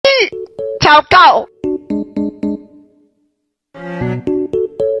chào cậu.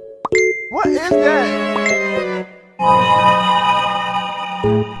 What is that?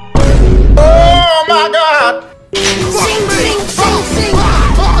 Oh my god!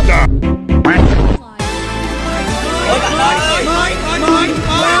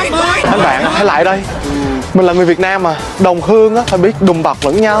 Anh bạn hãy lại đây. Mình là người Việt Nam mà, đồng hương á, phải biết đùm bọc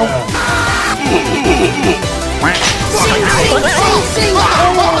lẫn nhau.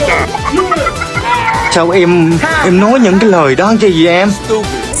 Sao em nói những cái lời đó chi vậy em?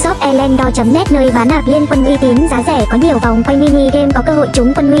 Shop Eland'orr.net, nơi bán ạc liên quân uy tín, giá rẻ, có nhiều vòng quay mini game, có cơ hội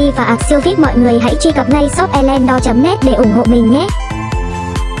trúng quân uy và ạc siêu VIP. Mọi người hãy truy cập ngay shop Eland'orr.net để ủng hộ mình nhé.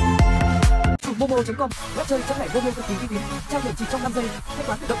 Momo.com, web chơi trong ngày Momo cực kỳ uy tín, trao tiền chỉ trong 5 giây, thanh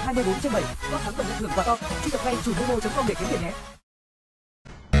toán tự động 24/7, có thắng và nhận thưởng quà to. Truy cập ngay chủ Momo.com để kiếm tiền nhé.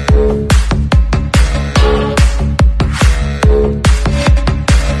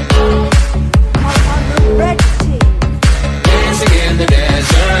 Dancing in the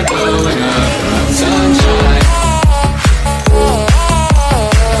desert, blowing up sunshine.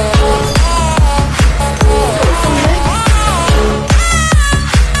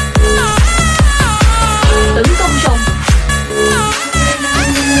 The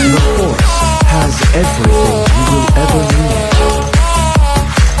force has everything you will ever need.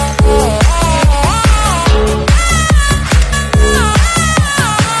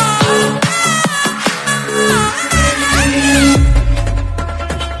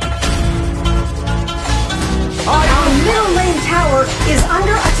 Our middle lane tower is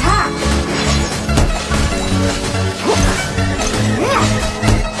under attack.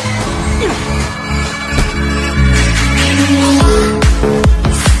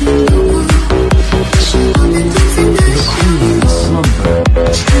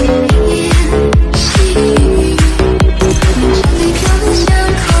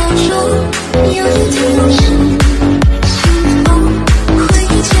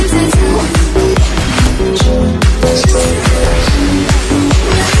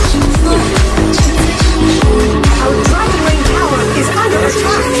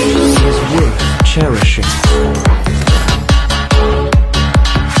 Cherishing.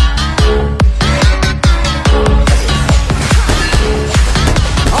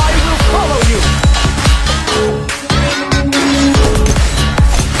 I will follow you.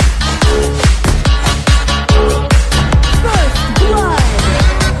 First blood.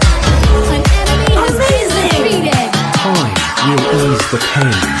 An enemy has been defeated. Time will ease the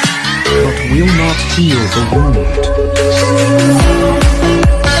pain, but will not heal the wound.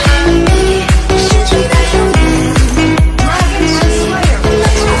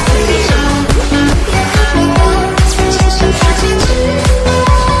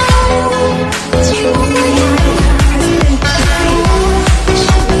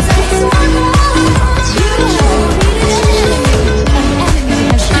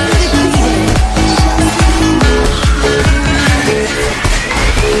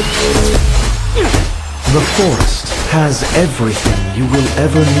 The forest has everything you will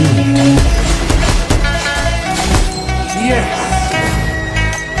ever need. Yes.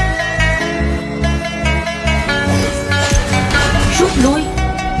 Rút lui.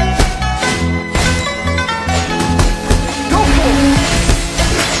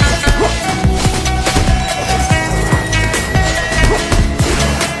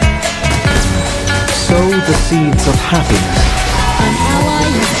 Sow the seeds of happiness. An ally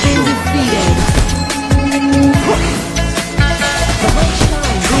has been defeated.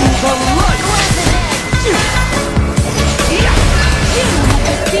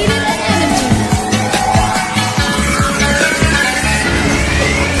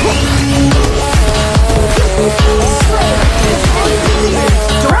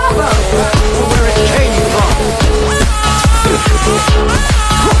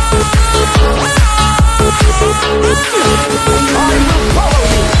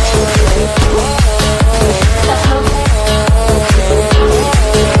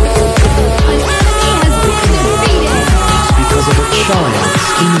 Because of a child's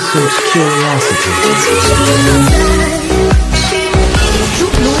innocent curiosity.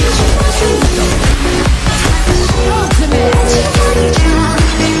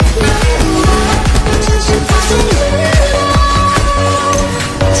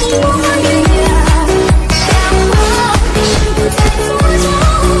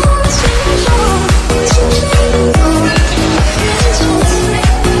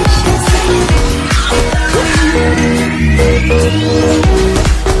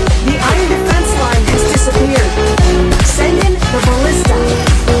 The iron defense line has disappeared.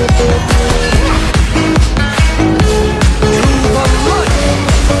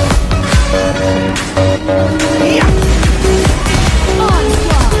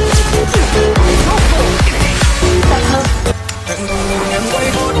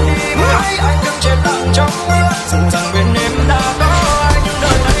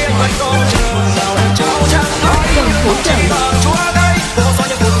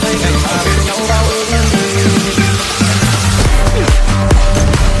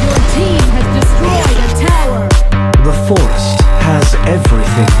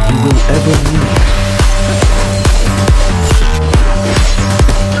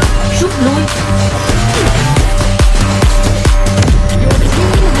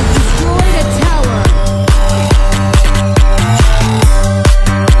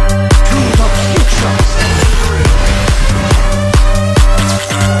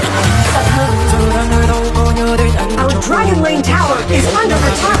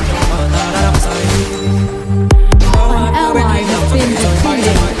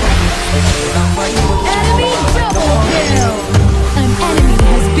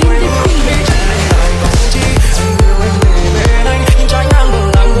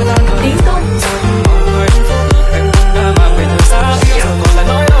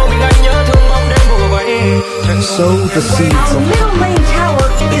 Sow the seeds Our of middle lane tower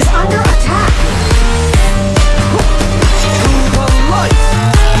is under attack.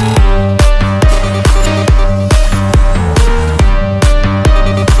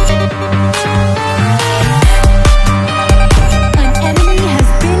 An enemy has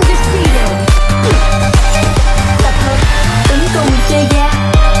been defeated. Tập hợp tấn công chơi giá.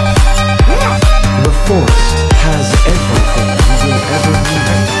 the forest has everything you will ever need.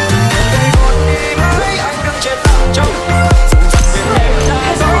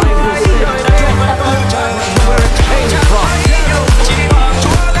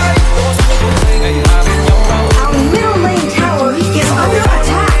 Our middle lane tower is under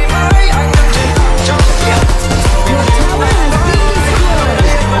attack. Your tower has been destroyed.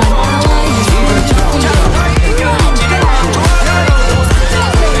 An ally has been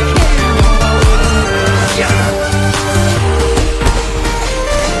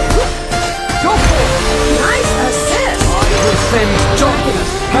Nice assist.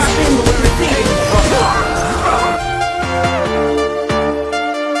 Has been defeated.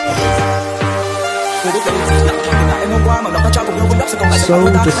 Sow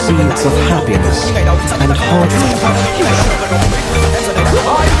the seeds of happiness and harvest An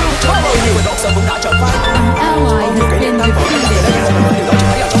ally has been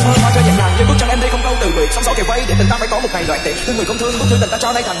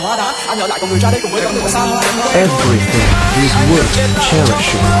everything is worth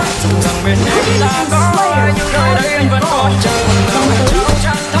cherishing.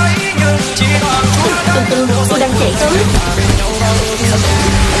 Tôi đang chạy tới.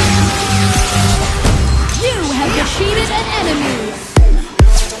 You have defeated an enemy.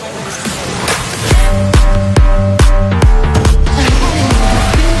 An enemy has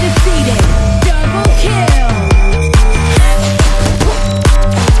been defeated. Double kill.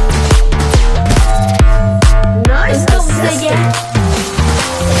 Tấn công chơi giá.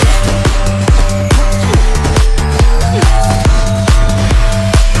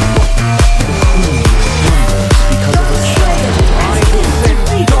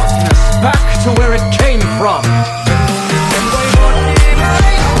 Back to where it came from.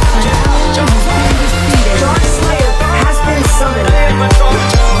 Dark Slayer has been summoned.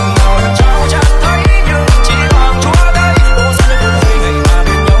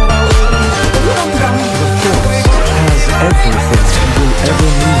 Has everything you will ever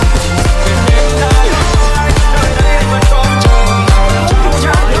need.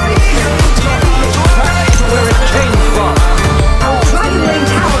 Where it came from. Our Dragon Lane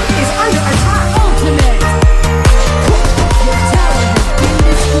tower is under attack. Ultimate. Your tower has been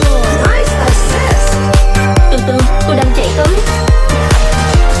destroyed. Nice assist. Từ từ, tôi đang chạy tới.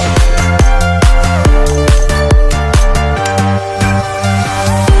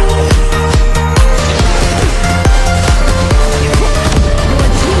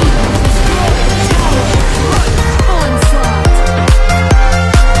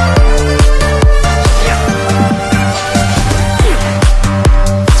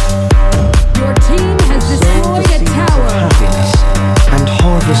 Your team has destroyed a tower. Happiness and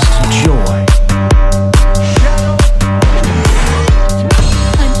harvest joy.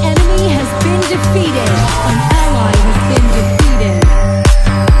 An enemy has been defeated. An ally has been defeated.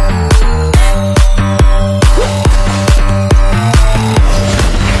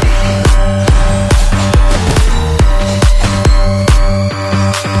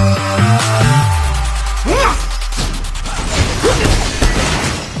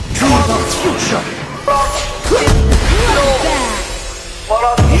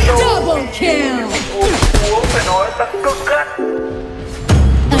 Double kill.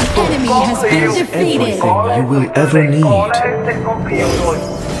 An enemy has been defeated. Everything you will ever need. I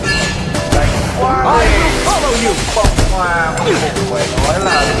will follow you.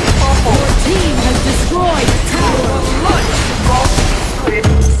 Your team has destroyed a tower.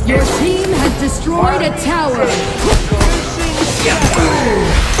 Your team has destroyed a tower.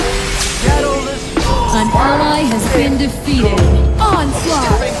 An ally has been defeated.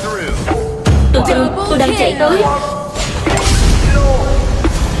 Onslaught. Từ từ, tôi đang chạy tới.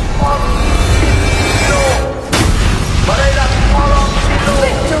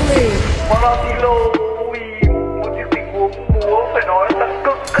 Victory. Một chiếc tình huống múa phải nói là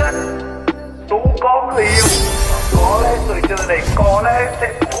cực cắt. Tú có người yêu. Có lẽ người chơi này có lẽ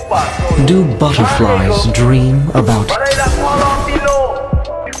sẽ thú bạn rồi. Do butterflies dream about Và đây là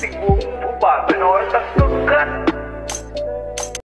Chiếc tình huống thú bạn phải nói là cực cắt.